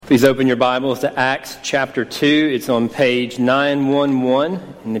Please open your Bibles to Acts chapter 2. It's on page 911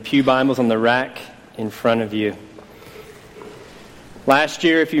 in the Pew Bibles on the rack in front of you. Last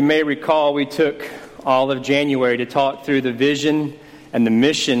year, if you may recall, we took all of January to talk through the vision and the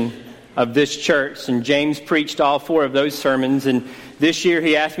mission of this church. And James preached all four of those sermons. And this year,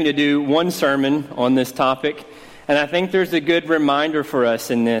 he asked me to do one sermon on this topic. And I think there's a good reminder for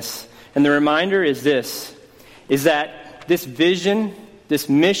us in this. And the reminder is this, is that this vision, this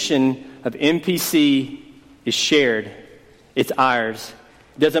mission of MPC is shared. It's ours.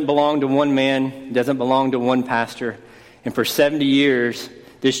 It doesn't belong to one man. It doesn't belong to one pastor. And for 70 years,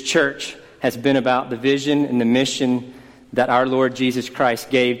 this church has been about the vision and the mission that our Lord Jesus Christ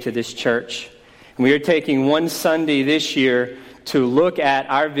gave to this church. And we are taking one Sunday this year to look at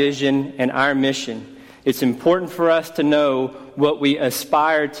our vision and our mission. It's important for us to know what we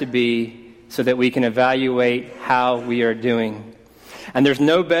aspire to be so that we can evaluate how we are doing. And there's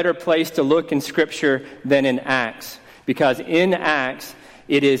no better place to look in Scripture than in Acts. Because in Acts,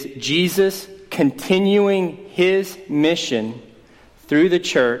 it is Jesus continuing his mission through the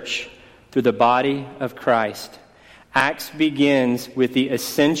church, through the body of Christ. Acts begins with the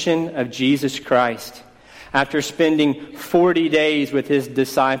ascension of Jesus Christ. After spending 40 days with his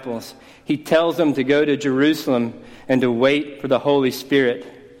disciples, he tells them to go to Jerusalem and to wait for the Holy Spirit.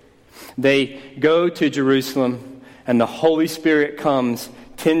 They go to Jerusalem, and the Holy Spirit comes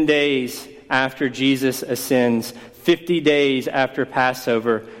 10 days after Jesus ascends, 50 days after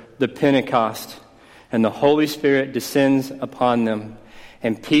Passover, the Pentecost. And the Holy Spirit descends upon them.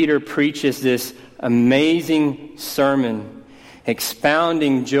 And Peter preaches this amazing sermon,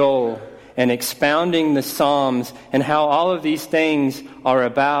 expounding Joel and expounding the Psalms and how all of these things are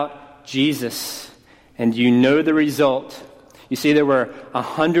about Jesus. And you know the result. You see, there were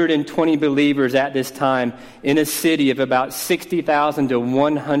 120 believers at this time in a city of about 60,000 to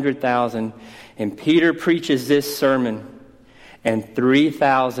 100,000. And Peter preaches this sermon, and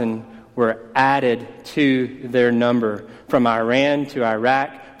 3,000 were added to their number. From Iran to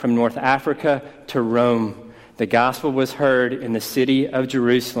Iraq, from North Africa to Rome. The gospel was heard in the city of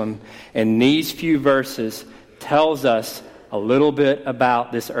Jerusalem. And these few verses tells us a little bit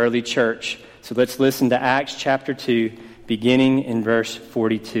about this early church. So let's listen to Acts chapter 2. Beginning in verse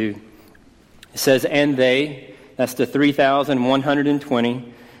 42. It says, "And they," that's the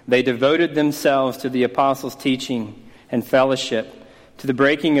 3,120, "they devoted themselves to the apostles' teaching and fellowship, to the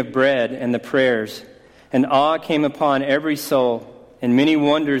breaking of bread and the prayers. And awe came upon every soul, and many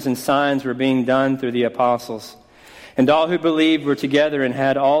wonders and signs were being done through the apostles. And all who believed were together and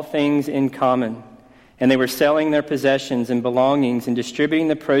had all things in common. And they were selling their possessions and belongings and distributing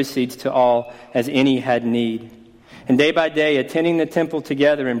the proceeds to all as any had need. And day by day, attending the temple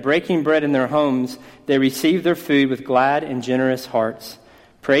together and breaking bread in their homes, they received their food with glad and generous hearts,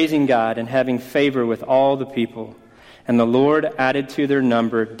 praising God and having favor with all the people. And the Lord added to their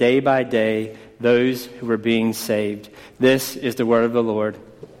number day by day those who were being saved." This is the word of the Lord.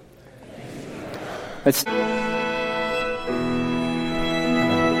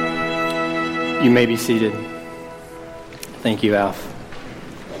 You may be seated. Thank you, Alf.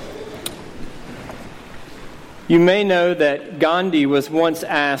 You may know that Gandhi was once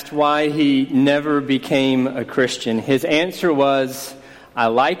asked why he never became a Christian. His answer was, "I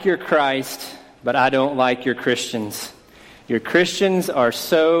like your Christ, but I don't like your Christians. Your Christians are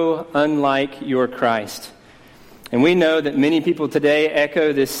so unlike your Christ." And we know that many people today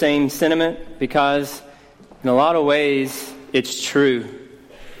echo this same sentiment because in a lot of ways it's true.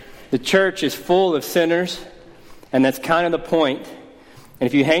 The church is full of sinners, and that's kind of the point. And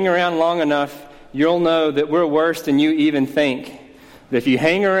if you hang around long enough, you'll know that we're worse than you even think. But if you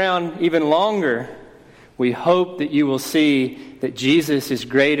hang around even longer, we hope that you will see that Jesus is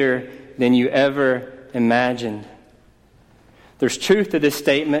greater than you ever imagined. There's truth to this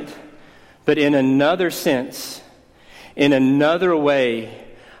statement, but in another sense, in another way,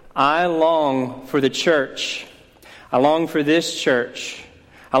 I long for the church. I long for this church.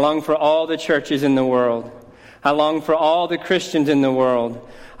 I long for all the churches in the world. I long for all the Christians in the world.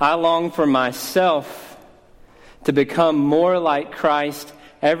 I long for myself to become more like Christ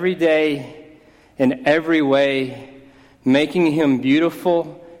every day in every way, making him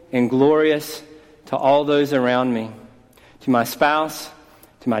beautiful and glorious to all those around me, to my spouse,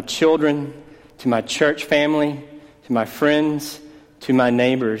 to my children, to my church family, to my friends, to my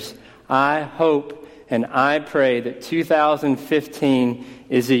neighbors. I hope and I pray that 2015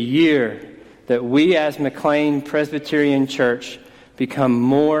 is a year that we as McLean Presbyterian Church become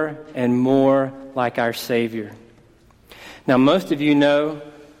more and more like our Savior. Now, most of you know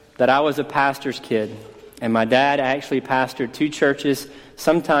that I was a pastor's kid, and my dad actually pastored two churches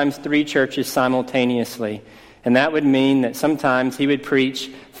sometimes 3 churches simultaneously. And that would mean that sometimes he would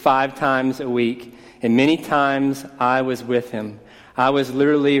preach 5 times a week. And many times I was with him. I was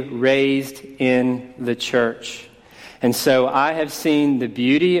literally raised in the church. And so I have seen the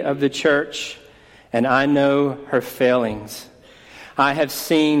beauty of the church, and I know her failings. I have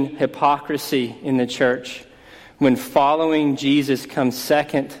seen hypocrisy in the church when following Jesus comes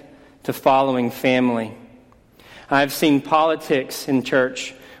second to following family. I have seen politics in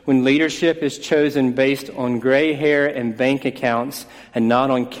church when leadership is chosen based on gray hair and bank accounts and not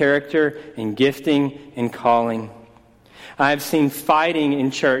on character and gifting and calling. I have seen fighting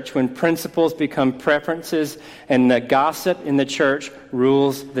in church when principles become preferences and the gossip in the church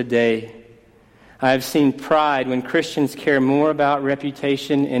rules the day. I have seen pride when Christians care more about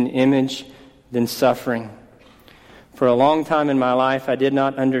reputation and image than suffering. For a long time in my life, I did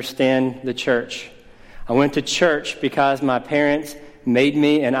not understand the church. I went to church because my parents made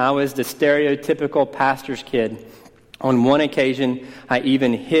me, and I was the stereotypical pastor's kid. On one occasion, I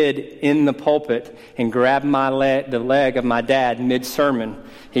even hid in the pulpit and grabbed the leg of my dad mid-sermon.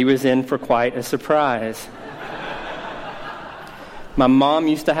 He was in for quite a surprise. My mom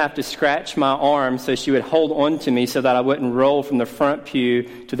used to have to scratch my arm so she would hold on to me so that I wouldn't roll from the front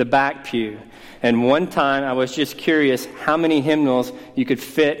pew to the back pew. And one time I was just curious how many hymnals you could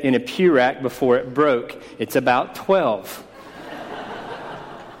fit in a pew rack before it broke. It's about 12.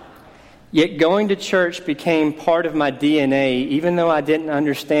 Yet going to church became part of my DNA, even though I didn't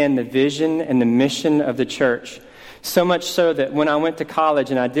understand the vision and the mission of the church. So much so that when I went to college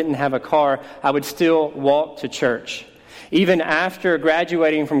and I didn't have a car, I would still walk to church. Even after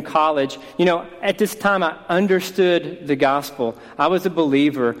graduating from college, at this time I understood the gospel. I was a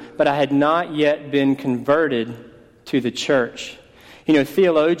believer, but I had not yet been converted to the church.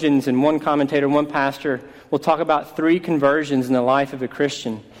 Theologians and one commentator, one pastor will talk about 3 conversions in the life of a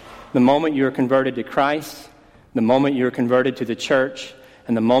Christian. The moment you are converted to Christ, the moment you are converted to the church,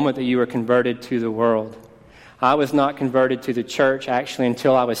 and the moment that you are converted to the world. I was not converted to the church actually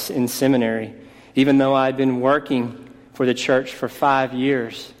until I was in seminary. Even though I had been working for the church for 5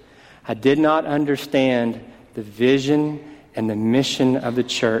 years, I did not understand the vision and the mission of the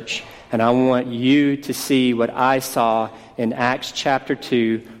church. And I want you to see what I saw in Acts chapter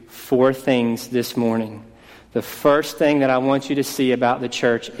 2, 4 things this morning. The first thing that I want you to see about the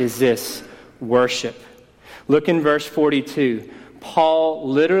church is this: worship. Look in verse 42. Paul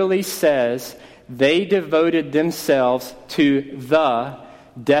literally says they devoted themselves to the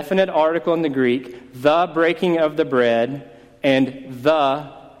definite article in the Greek, the breaking of the bread, and the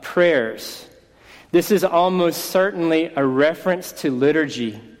prayers. This is almost certainly a reference to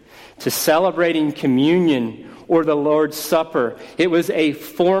liturgy, to celebrating communion or the Lord's Supper. It was a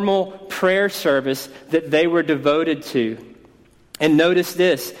formal prayer service that they were devoted to. And notice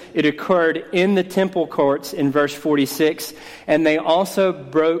this, it occurred in the temple courts in verse 46, and they also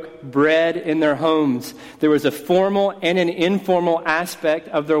broke bread in their homes. There was a formal and an informal aspect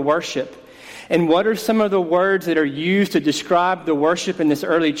of their worship. And what are some of the words that are used to describe the worship in this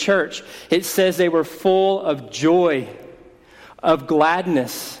early church? It says they were full of joy, of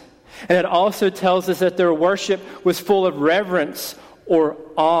gladness. And it also tells us that their worship was full of reverence or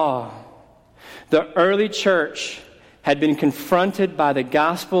awe. The early church had been confronted by the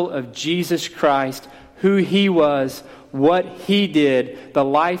gospel of Jesus Christ, who he was, what he did, the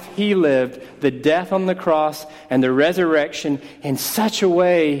life he lived, the death on the cross, and the resurrection in such a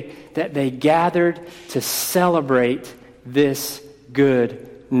way that they gathered to celebrate this good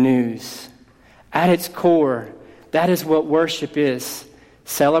news. At its core, that is what worship is.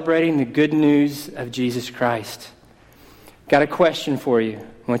 Celebrating the good news of Jesus Christ. Got a question for you.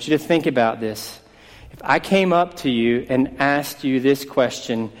 I want you to think about this. If I came up to you and asked you this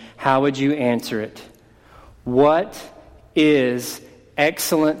question, how would you answer it? What is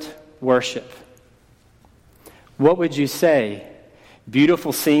excellent worship? What would you say?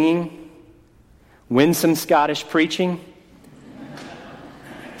 Beautiful singing? Winsome Scottish preaching?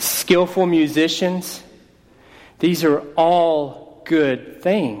 Skillful musicians? These are all good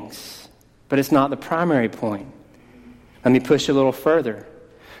things, but it's not the primary point. Let me push a little further.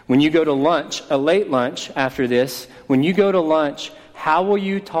 When you go to lunch, a late lunch after this, when you go to lunch, how will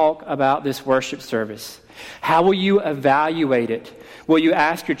you talk about this worship service? How will you evaluate it? Will you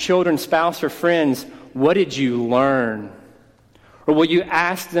ask your children, spouse, or friends, what did you learn? Or will you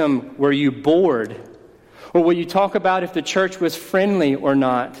ask them, were you bored? Or will you talk about if the church was friendly or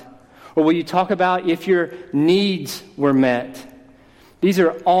not? Or will you talk about if your needs were met? These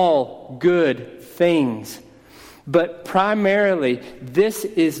are all good things. But primarily, this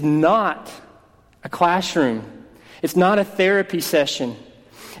is not a classroom. It's not a therapy session.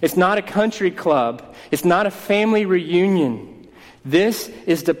 It's not a country club. It's not a family reunion. This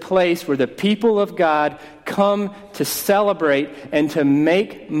is the place where the people of God come to celebrate and to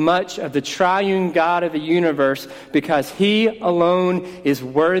make much of the triune God of the universe, because He alone is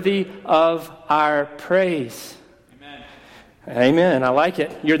worthy of our praise. Amen. Amen. I like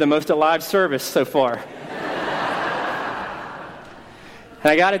it. You're the most alive service so far. And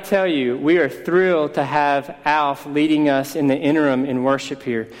I got to tell you, we are thrilled to have Alf leading us in the interim in worship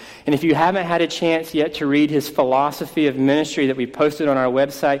here. And if you haven't had a chance yet to read his philosophy of ministry that we posted on our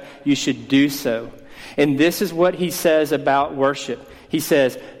website, you should do so. And this is what he says about worship. He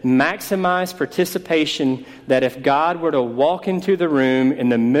says, maximize participation, that if God were to walk into the room in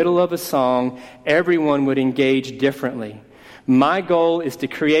the middle of a song, everyone would engage differently. My goal is to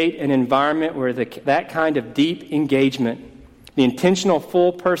create an environment where that kind of deep engagement, the intentional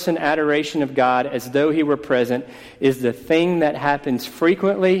full-person adoration of God as though He were present, is the thing that happens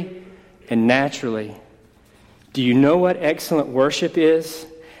frequently and naturally. Do you know what excellent worship is?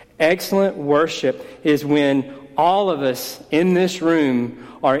 Excellent worship is when all of us in this room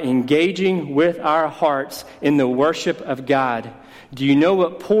are engaging with our hearts in the worship of God. Do you know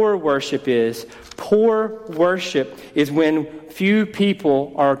what poor worship is? Poor worship is when few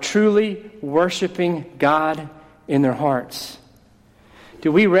people are truly worshiping God in their hearts.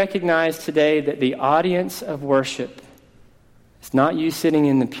 Do we recognize today that the audience of worship is not you sitting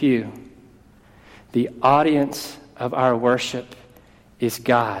in the pew? The audience of our worship is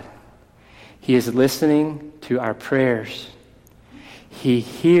God. He is listening to our prayers. He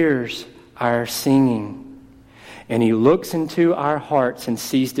hears our singing. And He looks into our hearts and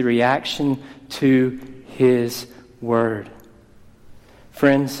sees the reaction to His word.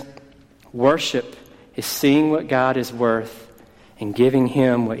 Friends, worship is seeing what God is worth and giving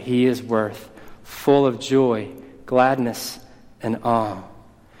Him what He is worth, full of joy, gladness, and awe.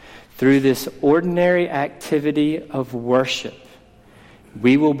 Through this ordinary activity of worship,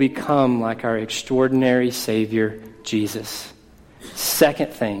 we will become like our extraordinary Savior, Jesus.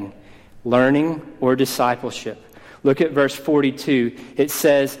 Second thing, learning or discipleship. Look at verse 42. It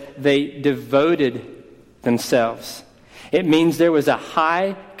says, they devoted themselves. It means there was a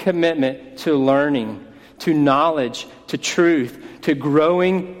high commitment to learning, to knowledge, to truth, to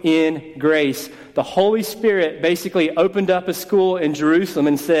growing in grace. The Holy Spirit basically opened up a school in Jerusalem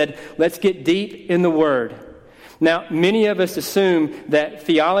and said, let's get deep in the Word. Now, many of us assume that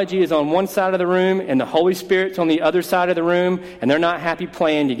theology is on one side of the room and the Holy Spirit's on the other side of the room, and they're not happy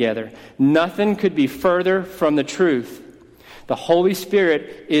playing together. Nothing could be further from the truth. The Holy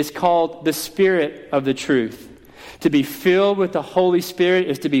Spirit is called the Spirit of the truth. To be filled with the Holy Spirit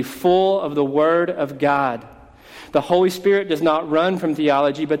is to be full of the Word of God. The Holy Spirit does not run from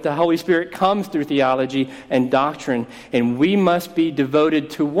theology, but the Holy Spirit comes through theology and doctrine. And we must be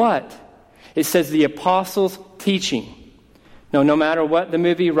devoted to what? It says the apostles' teaching. No matter what the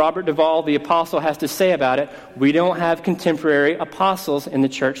movie Robert Duvall, the apostle, has to say about it, we don't have contemporary apostles in the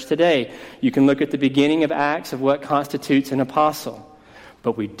church today. You can look at the beginning of Acts of what constitutes an apostle.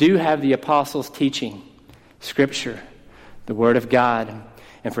 But we do have the apostles' teaching, Scripture, the Word of God.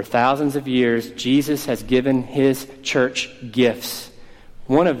 And for thousands of years, Jesus has given His church gifts.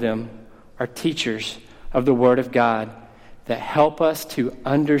 One of them are teachers of the Word of God that help us to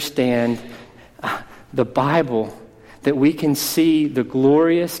understand the Bible, that we can see the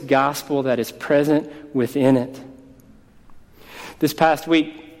glorious gospel that is present within it. This past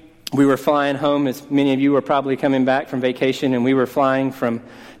week, we were flying home, as many of you were probably coming back from vacation, and we were flying from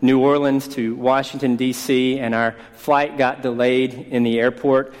New Orleans to Washington, D.C., and our flight got delayed in the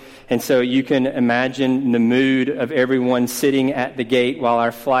airport. And so you can imagine the mood of everyone sitting at the gate while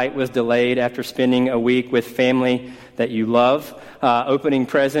our flight was delayed after spending a week with family that you love, opening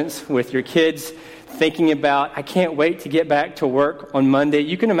presents with your kids, thinking about, I can't wait to get back to work on Monday.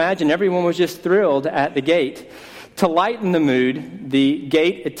 You can imagine everyone was just thrilled at the gate. To lighten the mood, the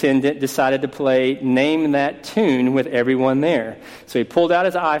gate attendant decided to play Name That Tune with everyone there. So he pulled out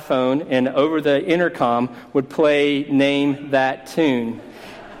his iPhone and over the intercom would play Name That Tune.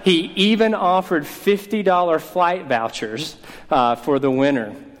 He even offered $50 flight vouchers for the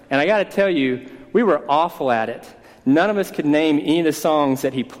winner. And I got to tell you, we were awful at it. None of us could name any of the songs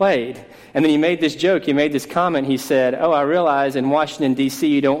that he played. And then he made this joke, he made this comment, he said, I realize in Washington, D.C.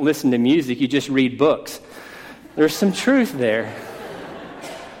 you don't listen to music, you just read books. There's some truth there.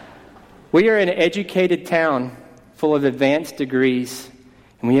 We are an educated town full of advanced degrees,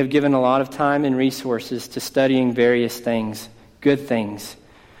 and we have given a lot of time and resources to studying various things, good things.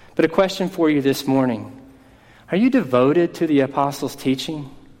 But a question for you this morning. Are you devoted to the apostles'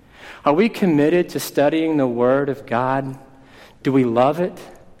 teaching? Are we committed to studying the Word of God? Do we love it?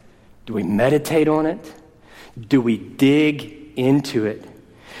 Do we meditate on it? Do we dig into it?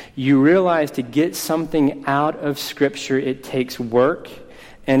 You realize to get something out of Scripture, it takes work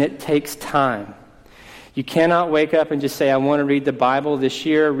and it takes time. You cannot wake up and just say, I want to read the Bible this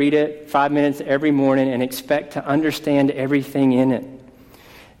year, read it 5 minutes every morning, and expect to understand everything in it.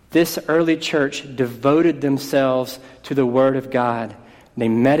 This early church devoted themselves to the Word of God. They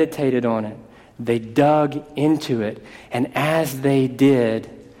meditated on it. They dug into it. And as they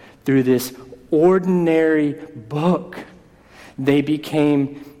did, through this ordinary book, they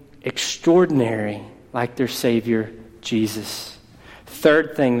became extraordinary like their Savior, Jesus.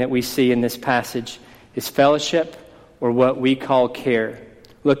 Third thing that we see in this passage is fellowship, or what we call care.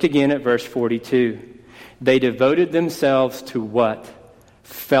 Look again at verse 42. They devoted themselves to what?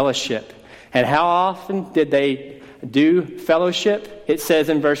 Fellowship. And how often did they do fellowship? It says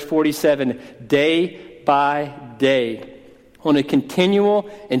in verse 47, day by day. On a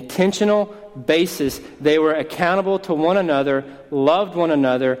continual, intentional basis, they were accountable to one another, loved one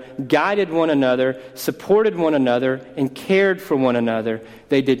another, guided one another, supported one another, and cared for one another.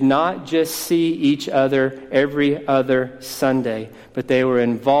 They did not just see each other every other Sunday, but they were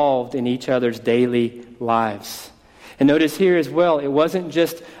involved in each other's daily lives. And notice here as well, it wasn't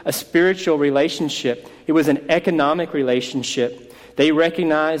just a spiritual relationship, it was an economic relationship. They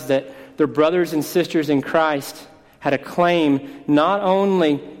recognized that their brothers and sisters in Christ had a claim not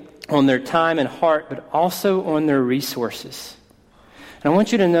only on their time and heart, but also on their resources. And I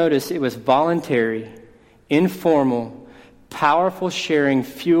want you to notice it was voluntary, informal, powerful sharing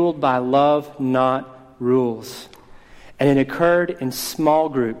fueled by love, not rules. And it occurred in small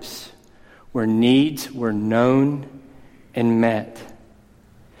groups where needs were known and met.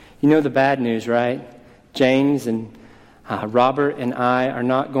 You know the bad news, right? James and Robert and I are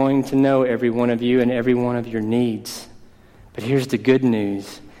not going to know every one of you and every one of your needs. But here's the good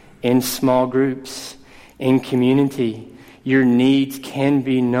news. In small groups, in community, your needs can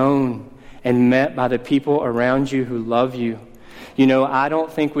be known and met by the people around you who love you. You know, I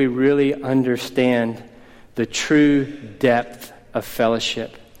don't think we really understand the true depth of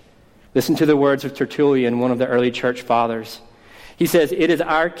fellowship. Listen to the words of Tertullian, one of the early church fathers. He says, "It is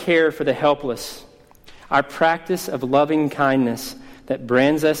our care for the helpless, our practice of loving kindness that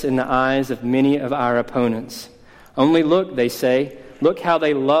brands us in the eyes of many of our opponents. Only look, they say, look how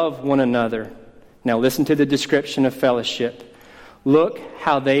they love one another." Now listen to the description of fellowship. Look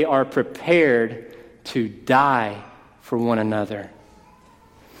how they are prepared to die for one another.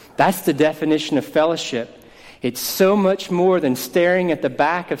 That's the definition of fellowship. It's so much more than staring at the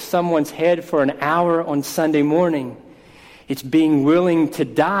back of someone's head for an hour on Sunday morning. It's being willing to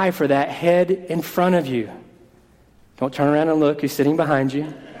die for that head in front of you. Don't turn around and look who's sitting behind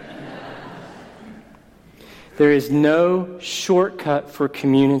you. There is no shortcut for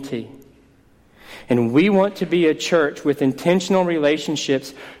community. And we want to be a church with intentional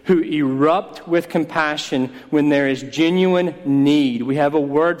relationships who erupt with compassion when there is genuine need. We have a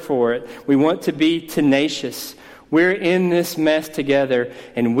word for it. We want to be tenacious. We're in this mess together,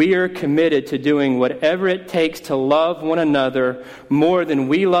 and we are committed to doing whatever it takes to love one another more than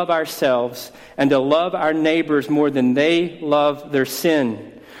we love ourselves, and to love our neighbors more than they love their sin.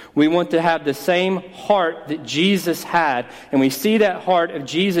 We want to have the same heart that Jesus had. And we see that heart of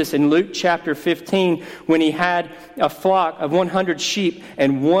Jesus in Luke chapter 15 when he had a flock of 100 sheep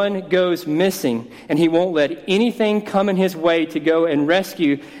and one goes missing. And he won't let anything come in his way to go and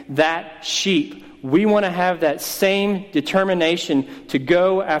rescue that sheep. We want to have that same determination to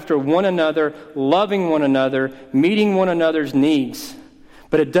go after one another, loving one another, meeting one another's needs.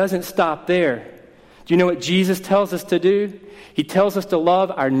 But it doesn't stop there. Do you know what Jesus tells us to do? He tells us to love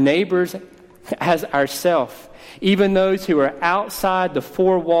our neighbors as ourselves, even those who are outside the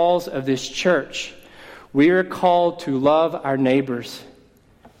four walls of this church. We are called to love our neighbors,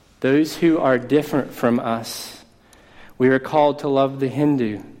 those who are different from us. We are called to love the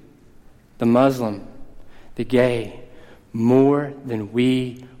Hindu, the Muslim, the gay, more than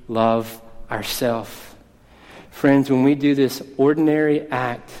we love ourselves. Friends, when we do this ordinary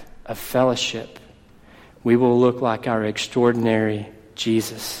act of fellowship, we will look like our extraordinary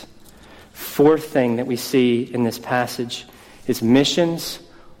Jesus. Fourth thing that we see in this passage is missions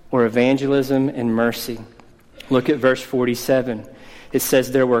or evangelism and mercy. Look at verse 47. It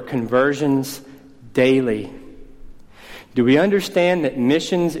says there were conversions daily. Do we understand that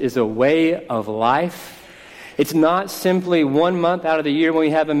missions is a way of life? It's not simply 1 month out of the year when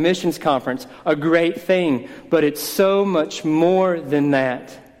we have a missions conference, a great thing, but it's so much more than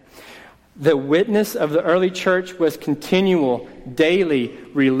that. The witness of the early church was continual, daily,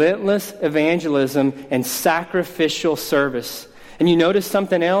 relentless evangelism and sacrificial service. And you notice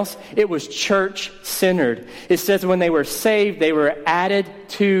something else? It was church-centered. It says when they were saved, they were added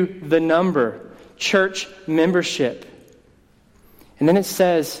to the number. Church membership. And then it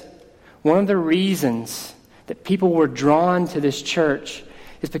says, one of the reasons that people were drawn to this church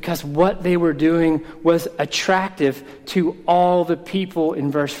is because what they were doing was attractive to all the people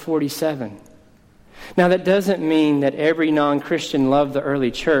in verse 47. Now, that doesn't mean that every non-Christian loved the early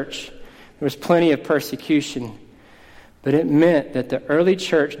church. There was plenty of persecution. But it meant that the early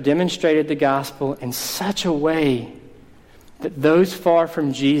church demonstrated the gospel in such a way that those far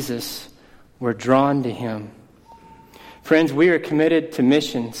from Jesus were drawn to him. Friends, we are committed to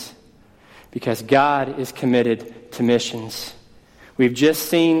missions because God is committed to missions. We've just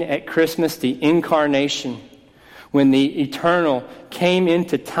seen at Christmas the incarnation, when the eternal came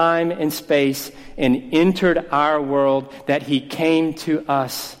into time and space and entered our world, that he came to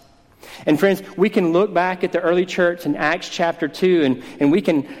us. And friends, we can look back at the early church in Acts chapter 2 and we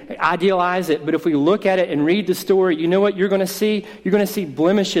can idealize it. But if we look at it and read the story, you know what you're going to see? You're going to see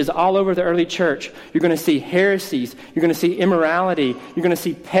blemishes all over the early church. You're going to see heresies. You're going to see immorality. You're going to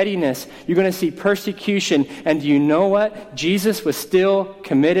see pettiness. You're going to see persecution. And do you know what? Jesus was still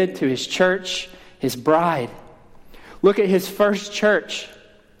committed to his church, his bride. Look at his first church,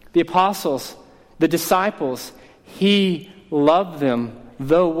 the apostles, the disciples. He loved them,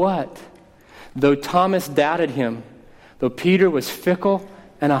 though what? Though Thomas doubted him, though Peter was fickle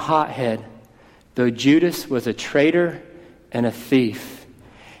and a hothead, though Judas was a traitor and a thief,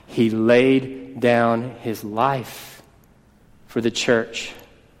 he laid down his life for the church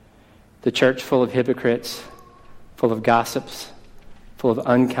full of hypocrites, full of gossips, full of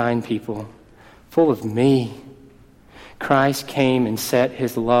unkind people, full of me. Christ came and set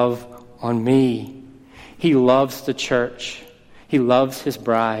his love on me. He loves the church. He loves his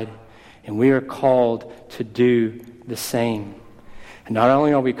bride, and we are called to do the same. And not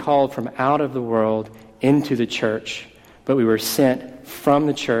only are we called from out of the world into the church, but we were sent from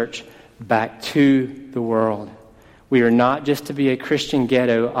the church back to the world. We are not just to be a Christian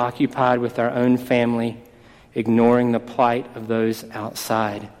ghetto occupied with our own family, ignoring the plight of those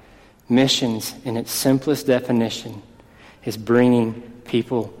outside. Missions, in its simplest definition, is bringing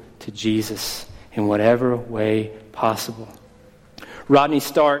people to Jesus in whatever way possible. Rodney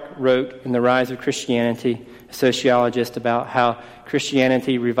Stark wrote in The Rise of Christianity, a sociologist, about how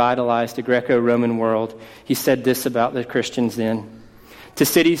Christianity revitalized the Greco-Roman world. He said this about the Christians then: to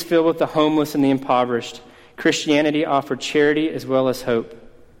cities filled with the homeless and the impoverished, Christianity offered charity as well as hope.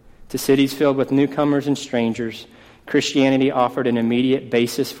 To cities filled with newcomers and strangers, Christianity offered an immediate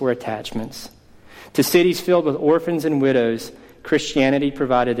basis for attachments. To cities filled with orphans and widows, Christianity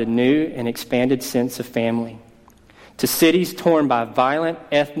provided a new and expanded sense of family. To cities torn by violent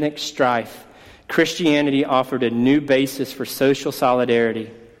ethnic strife, Christianity offered a new basis for social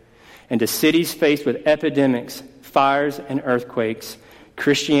solidarity. And to cities faced with epidemics, fires, and earthquakes,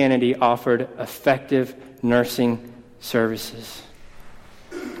 Christianity offered effective nursing services.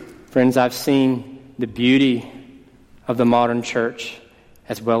 Friends, I've seen the beauty of the modern church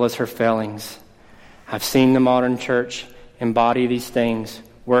as well as her failings. I've seen the modern church embody these things: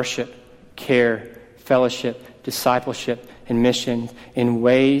 worship, care, fellowship, discipleship, and mission in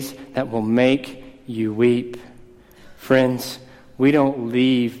ways that will make you weep. Friends, we don't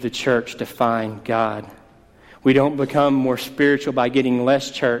leave the church to find God. We don't become more spiritual by getting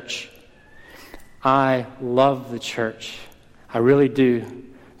less church. I love the church. I really do.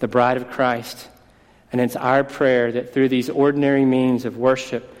 The bride of Christ. And it's our prayer that through these ordinary means of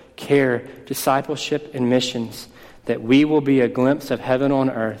worship, care, discipleship, and missions, that we will be a glimpse of heaven on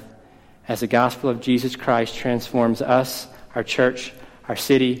earth as the gospel of Jesus Christ transforms us, our church, our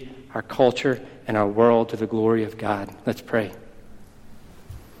city, our culture, and our world to the glory of God. Let's pray.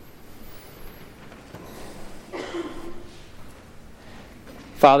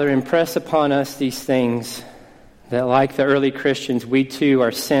 Father, impress upon us these things, that like the early Christians, we too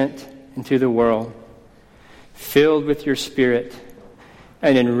are sent into the world, filled with your Spirit,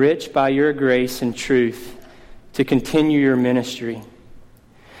 and enriched by your grace and truth to continue your ministry.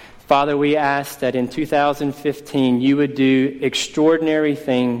 Father, we ask that in 2015 you would do extraordinary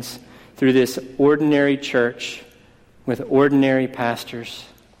things through this ordinary church with ordinary pastors.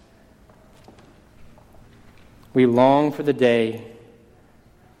 We long for the day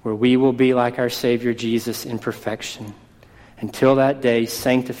where we will be like our Savior Jesus in perfection. Until that day,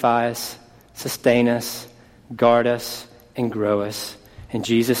 sanctify us, sustain us, guard us, and grow us. In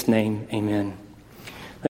Jesus' name, amen.